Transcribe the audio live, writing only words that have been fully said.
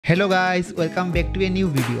Hello guys, welcome back to a new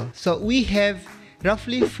video. So we have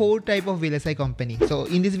roughly 4 type of VLSI company. So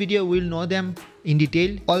in this video we'll know them in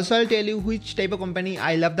detail. Also I'll tell you which type of company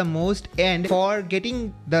I love the most, and for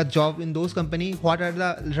getting the job in those company, what are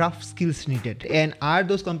the rough skills needed, and are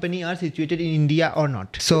those company are situated in India or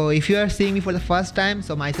not. So if you are seeing me for the first time,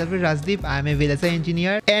 so myself is Rajdeep, I am a VLSI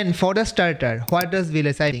engineer. And for the starter, what does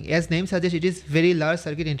VLSI mean? As name suggests, it is very large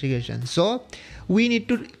circuit integration. So we need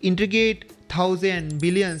to integrate thousands,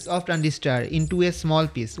 billions of transistor into a small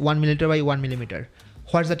piece, 1 millimeter by 1 millimeter.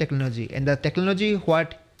 What's the technology? And the technology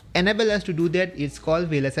what enable us to do that is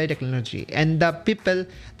called VLSI technology. And the people,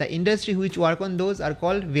 the industry which work on those are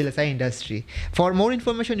called VLSI industry. For more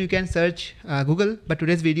information you can search Google, but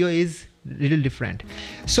today's video is little different.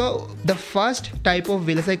 So the first type of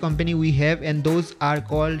VLSI company we have, and those are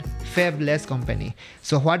called Fab-less company.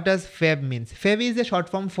 So what does Fab means? Fab is a short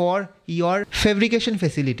form for your fabrication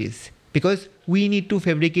facilities, because we need to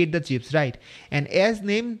fabricate the chips, right? And as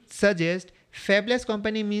name suggests, Fab-less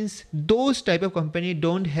company means those type of company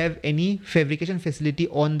don't have any fabrication facility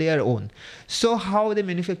on their own. So how they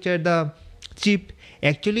manufacture the chip?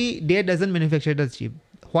 Actually they doesn't manufacture the chip.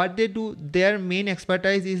 What they do, their main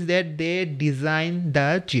expertise is that they design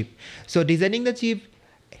the chip. So designing the chip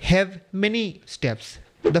have many steps.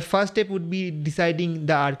 The first step would be deciding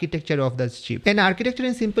the architecture of the chip. And architecture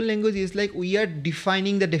in simple language is like we are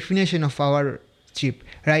defining the definition of our chip,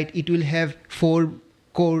 right? It will have 4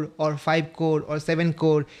 core or 5 core or 7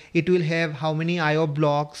 core. It will have how many IO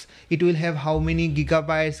blocks. It will have how many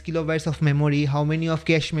gigabytes, kilobytes of memory, how many of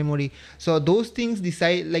cache memory. So those things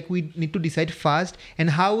decide, like we need to decide fast. And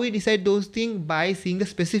how we decide those things? By seeing the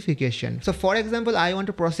specification. So for example, I want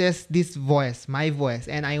to process this voice, my voice,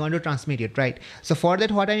 and I want to transmit it, right? So for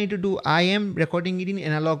that, what I need to do, I am recording it in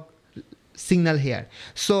analog signal here.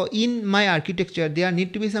 So in my architecture, there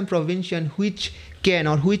need to be some provision which can,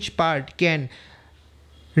 or which part can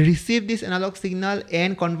receive this analog signal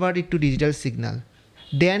and convert it to digital signal.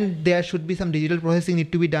 Then there should be some digital processing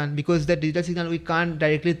need to be done, because the digital signal we can't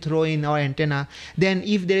directly throw in our antenna. Then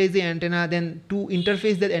if there is an antenna, then to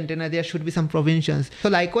interface that antenna there should be some provisions. So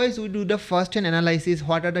likewise we do the first hand analysis,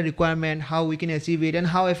 what are the requirements, how we can achieve it, and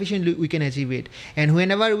how efficiently we can achieve it. And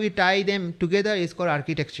whenever we tie them together, it's called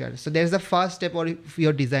architecture. So there's the first step or if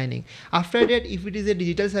you're designing. After that, if it is a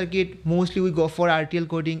digital circuit, mostly we go for RTL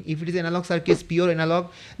coding. If it is analog circuits, pure analog,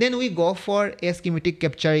 then we go for a schematic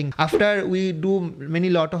capturing. After we do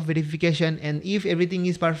lot of verification, and if everything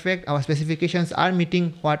is perfect, our specifications are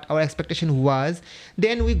meeting what our expectation was,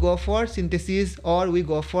 then we go for synthesis or we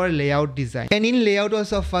go for layout design. And in layout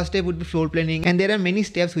also, first step would be floor planning, and there are many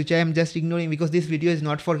steps which I am just ignoring because this video is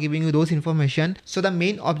not for giving you those information. So the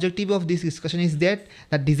main objective of this discussion is that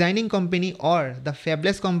the designing company or the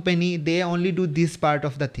fabless company, they only do this part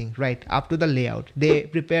of the thing, right? Up to the layout, they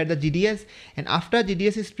prepare the GDS, and after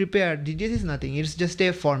GDS is prepared, GDS is nothing, it's just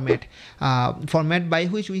a format by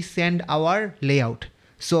which we send our layout.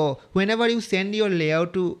 So whenever you send your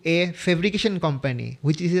layout to a fabrication company,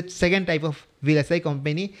 which is a second type of VLSI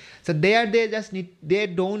company, so they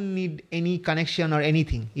don't need any connection or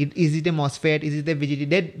anything. Is it a MOSFET, is it a VGT,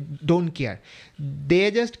 they don't care. They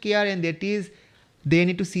just care, and that is they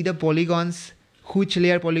need to see the polygons, which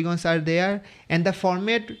layer polygons are there, and the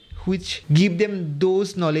format which give them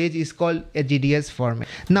those knowledge is called a GDS format.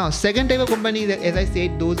 Now second type of company, that as I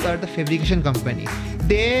said, those are the fabrication company.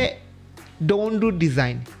 They don't do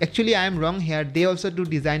design. Actually I am wrong here, they also do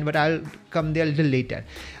design, but I'll come there a little later.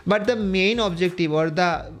 But the main objective, or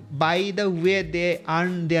by the way they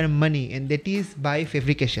earn their money, and that is by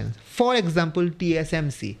fabrication. For example,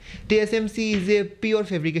 TSMC is a pure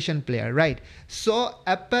fabrication player, right? So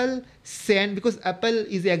Apple because Apple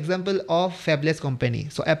is the example of fabless company.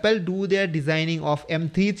 So Apple do their designing of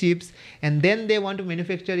M3 chips, and then they want to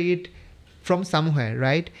manufacture it from somewhere,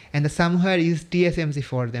 right? And the somewhere is TSMC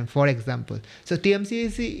for them, for example. So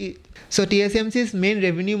TSMC's main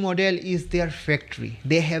revenue model is their factory.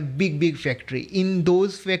 They have big factory. In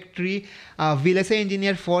those factory, VLSI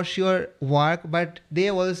engineer for sure work, but they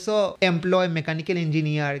also employ mechanical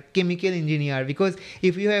engineer, chemical engineer, because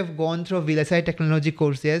if you have gone through VLSI technology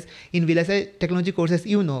courses, in VLSI technology courses,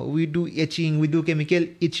 you know, we do etching, we do chemical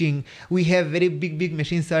etching, we have very big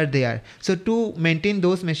machines are there. So to maintain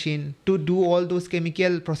those machines, to do all those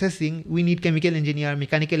chemical processing, we need chemical engineer,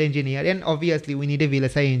 mechanical engineer, and obviously we need a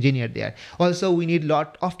VLSI engineer there. Also we need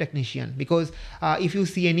lot of technician, because if you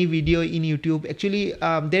see any video in YouTube, actually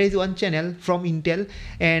there is one channel from Intel,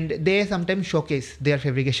 and they sometimes showcase their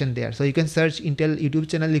fabrication there. So you can search Intel YouTube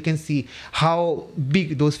channel, you can see how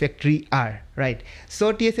big those factories are, right?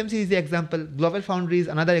 So TSMC is the example. Global Foundry is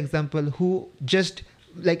another example, who just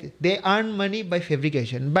like they earn money by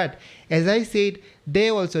fabrication, but as I said, they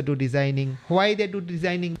also do designing. Why they do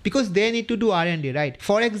designing? Because they need to do R&D, right?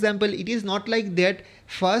 For example, it is not like that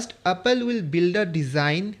first Apple will build a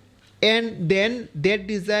design and then that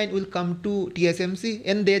design will come to TSMC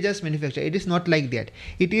and they just manufacture. It is not like that.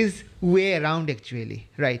 It is way around actually,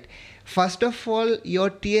 right? First of all, your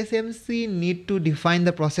TSMC need to define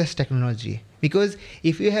the process technology, because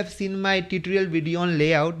if you have seen my tutorial video on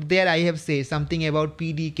layout, there I have said something about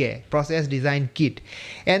PDK, process design kit,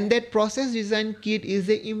 and that process design kit is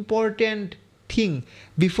an important thing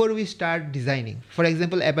before we start designing. For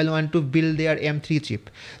example, Apple want to build their M3 chip.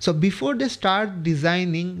 So before they start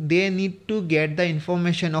designing, they need to get the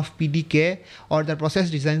information of PDK or the process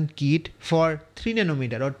design kit for 3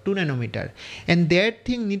 nanometer or 2 nanometer. And that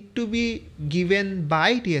thing need to be given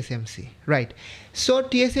by TSMC, right? So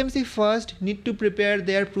TSMC first need to prepare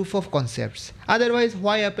their proof of concepts. Otherwise,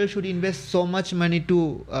 why Apple should invest so much money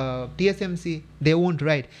to TSMC? They won't,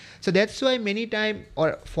 right? So that's why many time,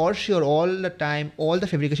 or for sure all the time, all the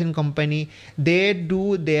fabrication company, they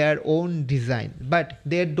do their own design, but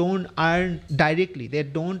they don't earn directly. They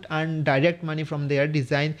don't earn direct money from their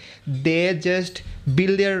design. They just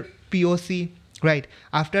build their POC, right?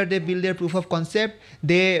 After they build their proof of concept,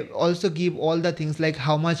 they also give all the things like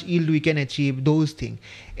how much yield we can achieve, those things,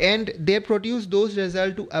 and they produce those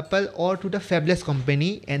results to Apple or to the Fab-less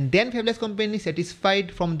company, and then Fab-less company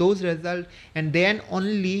satisfied from those results, and then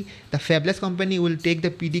only the Fab-less company will take the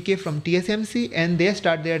PDK from TSMC and they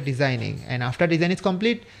start their designing, and after design is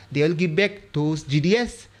complete, they will give back those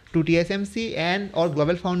GDS to TSMC and or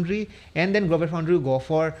Global Foundry, and then Global Foundry will go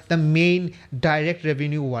for the main direct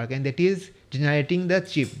revenue work, and that is generating the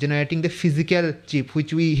chip, generating the physical chip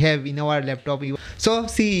which we have in our laptop. So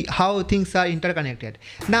see how things are interconnected.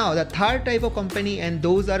 Now the third type of company, and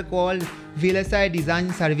those are called VLSI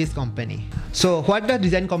design service company. So what does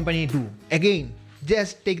design company do? Again,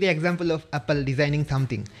 just take the example of Apple designing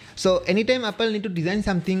something. So anytime Apple need to design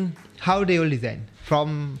something, how they will design?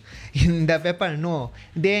 From in the paper? No,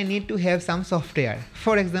 they need to have some software.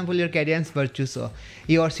 For example, your Cadence Virtuoso,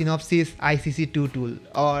 your Synopsys ICC2 tool,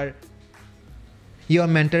 or your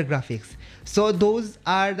Mentor Graphics. So those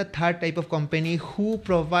are the third type of company who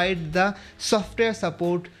provide the software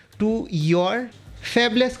support to your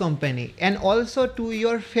Fab-less company and also to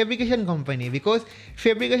your fabrication company, because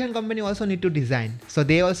fabrication company also need to design. So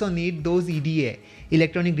they also need those EDA,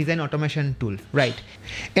 electronic design automation tool, right?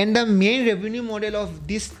 And the main revenue model of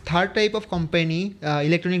this third type of company,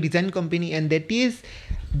 electronic design company, and that is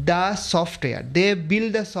the software. They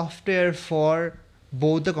build the software for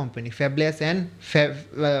both the company, Fab-less and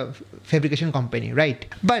fabrication company, right?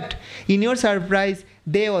 But in your surprise,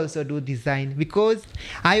 they also do design, because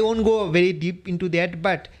I won't go very deep into that,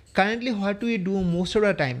 but currently what we do most of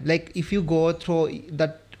the time, like if you go through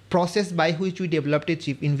the process by which we developed a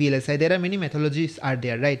chip in VLSI, there are many methodologies are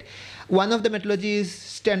there, right? One of the methodologies is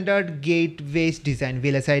standard gate-based design,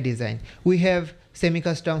 VLSI design. We have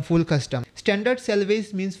semi-custom, full custom. Standard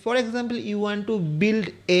cell-based means, for example, you want to build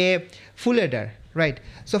a full adder, right?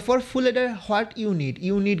 So for full adder, what you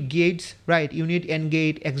need gates, right? You need AND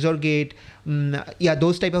gate, XOR gate, yeah,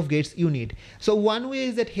 those type of gates you need. So one way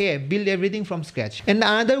is that, hey, build everything from scratch, and the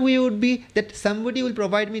other way would be that somebody will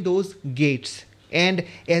provide me those gates, and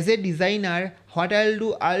as a designer, what I'll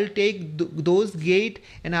do, I'll take those gate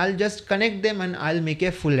and I'll just connect them and I'll make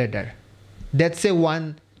a full adder. That's a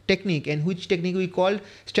one technique, and which technique we call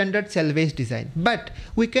standard cell-based design. But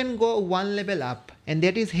we can go one level up, and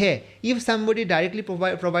that is, hey, if somebody directly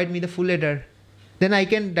provide me the full adder, then I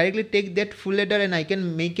can directly take that full adder and I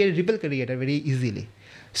can make a ripple creator very easily.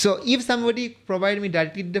 So if somebody provide me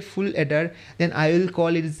directly the full adder, then I will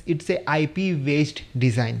call it's a IP-based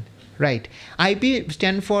design, right? IP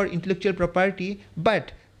stand for intellectual property,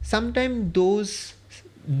 but sometimes those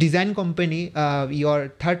design company, your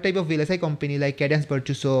third type of VLSI company like Cadence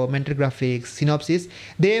Virtuoso, Mentor Graphics, Synopsys,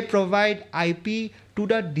 they provide IP to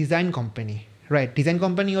the design company, right? Design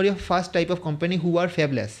company or your first type of company who are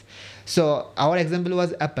Fab-less. So our example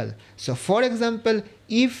was Apple. So for example,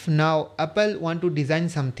 if now Apple want to design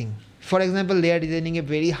something, for example, they are designing a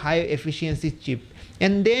very high efficiency chip,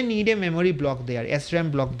 and they need a memory block there,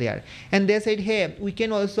 SRAM block there, and they said, hey, we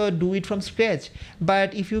can also do it from scratch,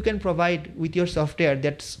 but if you can provide with your software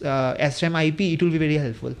that's SRAM IP, it will be very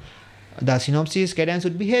helpful. The Synopsys, Cadence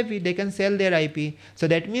would be happy, they can sell their IP. So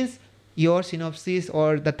that means your Synopsys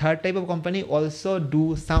or the third type of company also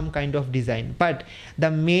do some kind of design, but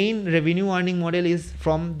the main revenue earning model is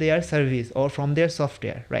from their service or from their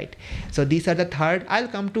software, right? So these are the third. I'll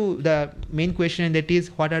come to the main question, and that is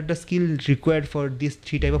what are the skills required for this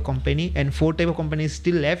three type of company, and four type of company is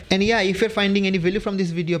still left. And yeah, if you're finding any value from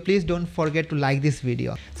this video, please don't forget to like this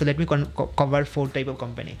video. So let me cover four type of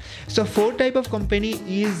company. So four type of company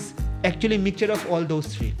is actually mixture of all those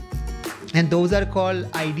three, and those are called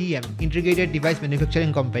IDM, Integrated Device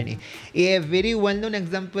Manufacturing Company. A very well-known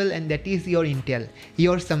example, and that is your Intel,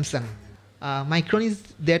 your Samsung. Micron is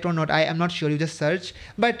that or not, I am not sure, you just search.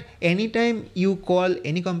 But anytime you call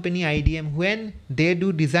any company IDM, when they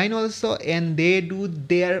do design also and they do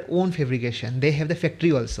their own fabrication, they have the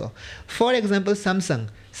factory also. For example, Samsung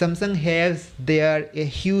has a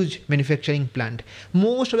huge manufacturing plant.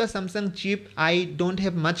 Most of the Samsung chip, I don't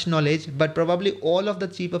have much knowledge, but probably all of the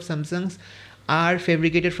chip of Samsung's are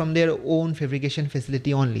fabricated from their own fabrication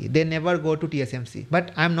facility only. They never go to TSMC.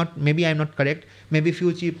 But maybe I'm not correct. Maybe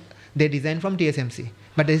few chip they design from TSMC.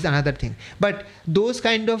 But this is another thing. But those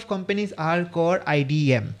kind of companies are called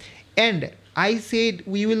IDM. And I said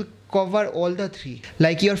we will cover all the three,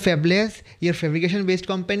 like your Fab-less, your fabrication based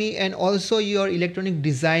company, and also your electronic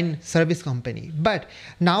design service company. But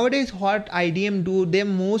nowadays what IDM do, they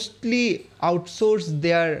mostly outsource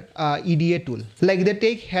their EDA tool. Like they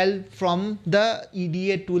take help from the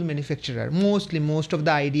EDA tool manufacturer. Most of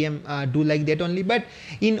the IDM do like that only. But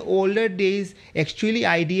in older days, actually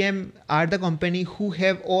IDM are the company who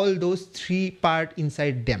have all those three parts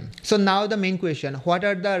inside them. So now the main question, what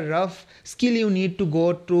are the rough skill you need to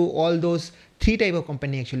go through all those three type of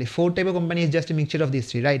company? Actually four type of company is just a mixture of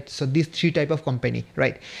these three, right? So these three type of company,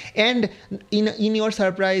 right? And in your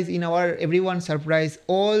surprise, in our everyone's surprise,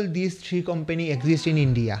 all these three company exist in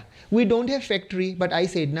India. We don't have factory, but I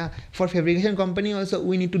said for fabrication company also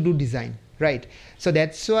we need to do design, right? So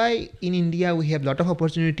that's why in India we have lot of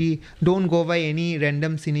opportunity. Don't go by any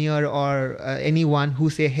random senior or anyone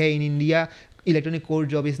who say, hey, in India electronic core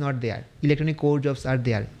job is not there. Electronic core jobs are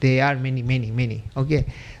there. They are many. Okay.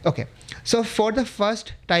 So for the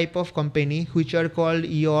first type of company, which are called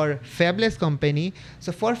your Fab-less company.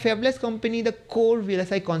 So for Fab-less company, the core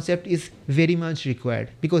VLSI concept is very much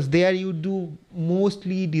required, because there you do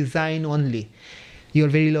mostly design only. Your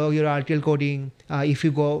Verilog, your RTL coding. If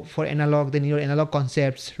you go for analog, then your analog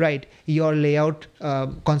concepts, right? Your layout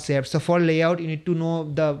concepts. So for layout, you need to know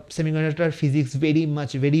the semiconductor physics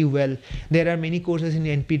very well. There are many courses in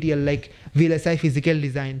NPTEL like VLSI physical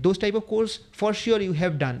design. Those type of course for sure you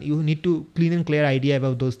have done. You need to clean and clear idea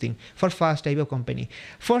about those things. For first type of company.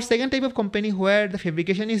 For second type of company where the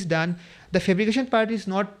fabrication is done, the fabrication part is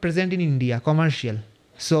not present in India, commercial.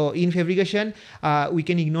 So in fabrication, we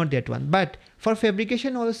can ignore that one. But for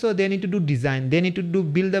fabrication also, they need to do design. They need to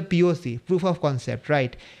build a POC, proof of concept,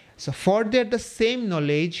 right? So for that, the same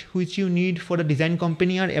knowledge which you need for the design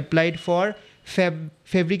company are applied for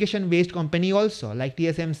fabrication based company also, like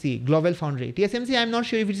TSMC, Global Foundry. TSMC, I'm not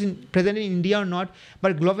sure if it's present in India or not,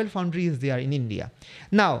 but Global Foundry is there in India.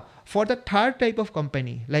 Now, for the third type of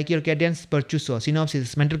company, like your Cadence, Virtuoso,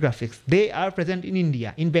 Synopsys, Mental Graphics, they are present in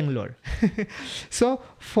India, in Bangalore. So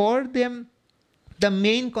for them, the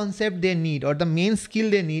main concept they need or the main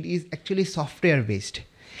skill they need is actually software based.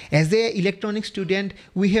 As a electronic student,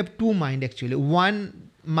 we have two mind actually. One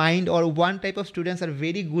mind or one type of students are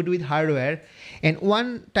very good with hardware, and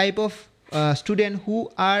one type of student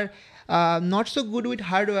who are not so good with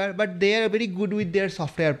hardware, but they are very good with their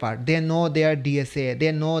software part. They know their DSA,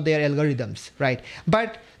 they know their algorithms, right?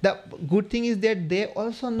 But the good thing is that they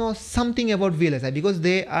also know something about VLSI because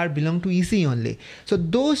they belong to EC only. So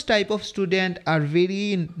those type of students are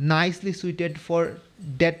very nicely suited for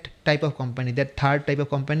that type of company, that third type of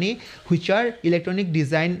company, which are electronic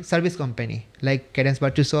design service company like Cadence,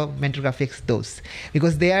 Virtuoso, Mental Graphics, those,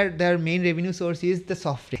 because their main revenue source is the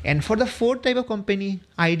software. And for the fourth type of company,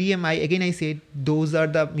 IDM, I said those are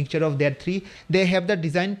the mixture of their three. They have the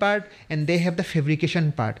design part and they have the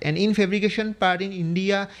fabrication part. And in fabrication part in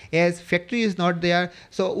India, as factory is not there,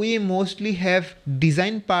 so we mostly have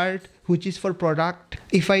design part which is for product.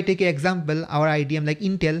 If I take an example, our IDM like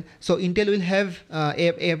Intel, so Intel will have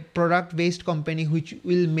a product based company which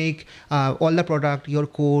will make all the product, your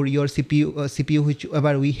core, your CPU,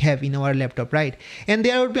 whichever we have in our laptop, right? And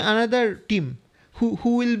there would be another team who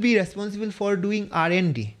will be responsible for doing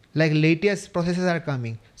R&D, like latest processors are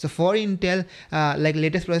coming. So for Intel, like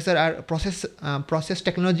latest process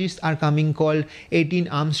technologies are coming called 18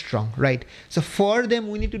 Armstrong, right? So for them,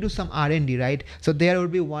 we need to do some R&D, right? So there will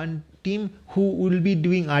be one team who will be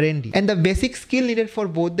doing R&D. And the basic skill needed for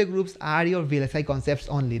both the groups are your VLSI concepts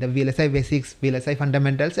only, the VLSI basics, VLSI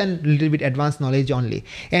fundamentals, and little bit advanced knowledge only.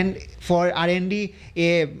 And for R&D,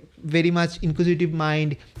 a very much inquisitive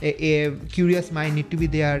mind, a curious mind need to be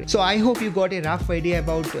there. So I hope you got a rough idea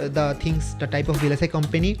about the things, the type of VLSI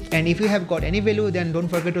company. And if you have got any value, then don't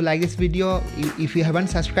forget to like this video. If you haven't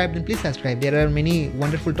subscribed, then please subscribe. There are many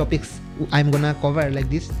wonderful topics I'm gonna cover like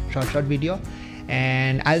this short video.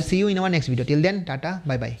 And I'll see you in our next video. Till then, tata,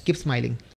 bye bye. Keep smiling.